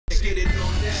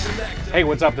Hey,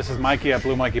 what's up? This is Mikey at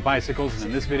Blue Mikey Bicycles, and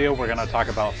in this video we're going to talk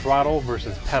about throttle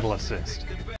versus pedal assist.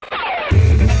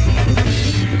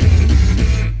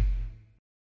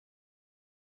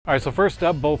 Alright, so first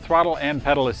up, both throttle and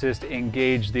pedal assist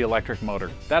engage the electric motor.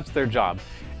 That's their job.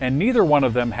 And neither one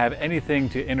of them have anything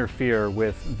to interfere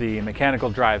with the mechanical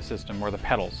drive system or the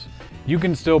pedals. You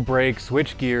can still brake,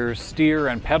 switch gears, steer,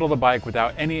 and pedal the bike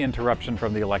without any interruption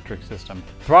from the electric system.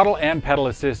 Throttle and pedal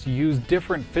assist use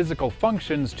different physical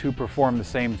functions to perform the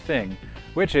same thing,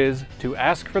 which is to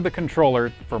ask for the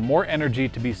controller for more energy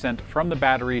to be sent from the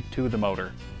battery to the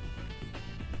motor.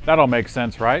 That all makes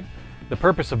sense, right? The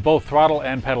purpose of both throttle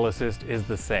and pedal assist is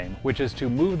the same, which is to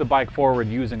move the bike forward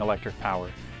using electric power.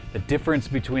 The difference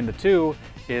between the two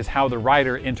is how the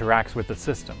rider interacts with the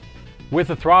system. With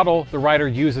the throttle, the rider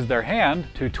uses their hand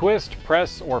to twist,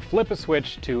 press, or flip a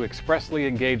switch to expressly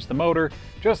engage the motor,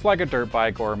 just like a dirt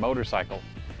bike or a motorcycle.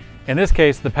 In this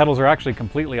case, the pedals are actually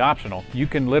completely optional. You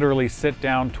can literally sit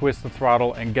down, twist the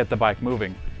throttle, and get the bike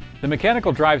moving. The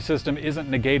mechanical drive system isn't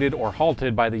negated or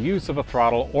halted by the use of a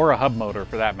throttle or a hub motor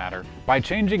for that matter. By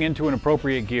changing into an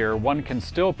appropriate gear, one can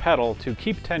still pedal to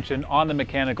keep tension on the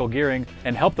mechanical gearing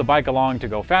and help the bike along to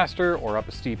go faster or up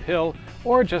a steep hill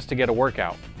or just to get a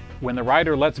workout. When the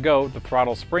rider lets go, the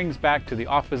throttle springs back to the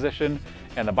off position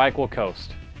and the bike will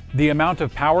coast. The amount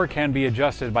of power can be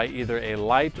adjusted by either a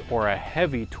light or a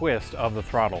heavy twist of the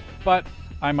throttle, but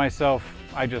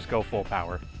I just go full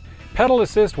power. Pedal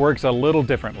assist works a little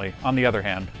differently, on the other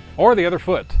hand, or the other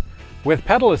foot. With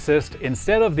pedal assist,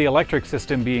 instead of the electric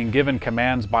system being given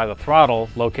commands by the throttle,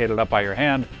 located up by your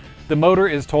hand, the motor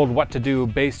is told what to do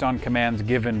based on commands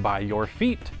given by your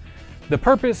feet. The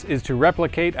purpose is to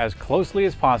replicate as closely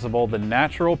as possible the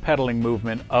natural pedaling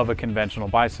movement of a conventional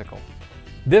bicycle.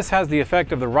 This has the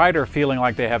effect of the rider feeling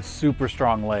like they have super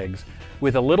strong legs.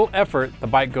 With a little effort, the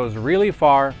bike goes really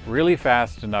far, really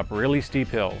fast, and up really steep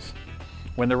hills.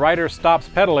 When the rider stops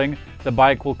pedaling, the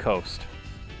bike will coast.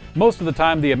 Most of the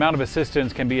time, the amount of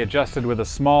assistance can be adjusted with a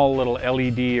small little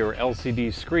LED or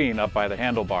LCD screen up by the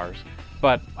handlebars,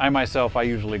 but I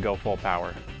usually go full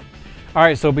power.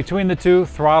 Alright, so between the two,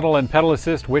 throttle and pedal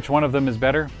assist, which one of them is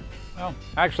better? Well,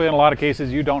 actually in a lot of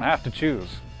cases you don't have to choose.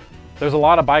 There's a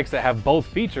lot of bikes that have both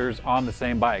features on the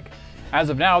same bike. As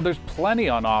of now, there's plenty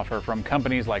on offer from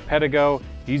companies like Pedego,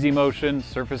 Easy Motion,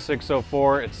 Surface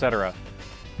 604, etc.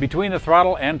 Between the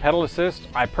throttle and pedal assist,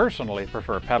 I personally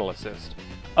prefer pedal assist.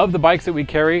 Of the bikes that we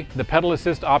carry, the pedal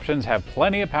assist options have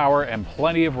plenty of power and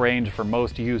plenty of range for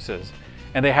most uses.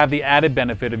 And they have the added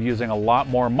benefit of using a lot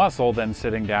more muscle than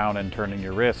sitting down and turning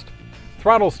your wrist.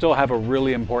 Throttles still have a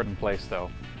really important place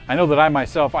though. I know that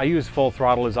I use full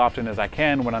throttle as often as I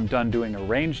can when I'm done doing a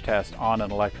range test on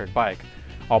an electric bike.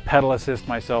 I'll pedal assist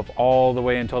myself all the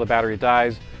way until the battery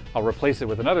dies, I'll replace it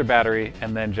with another battery,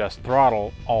 and then just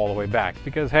throttle all the way back.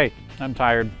 Because hey, I'm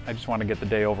tired, I just want to get the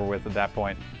day over with at that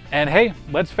point. And hey,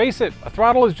 let's face it, a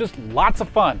throttle is just lots of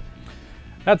fun.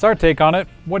 That's our take on it.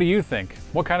 What do you think?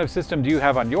 What kind of system do you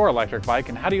have on your electric bike,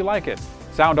 and how do you like it?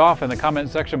 Sound off in the comment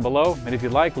section below, and if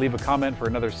you'd like, leave a comment for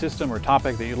another system or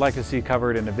topic that you'd like to see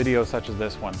covered in a video such as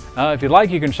this one. If you'd like,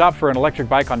 you can shop for an electric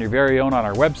bike on your very own on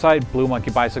our website,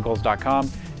 bluemonkeybicycles.com.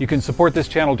 You can support this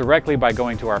channel directly by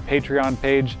going to our Patreon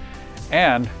page,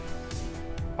 and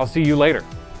I'll see you later.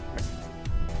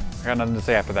 I got nothing to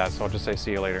say after that, so I'll just say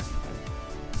see you later.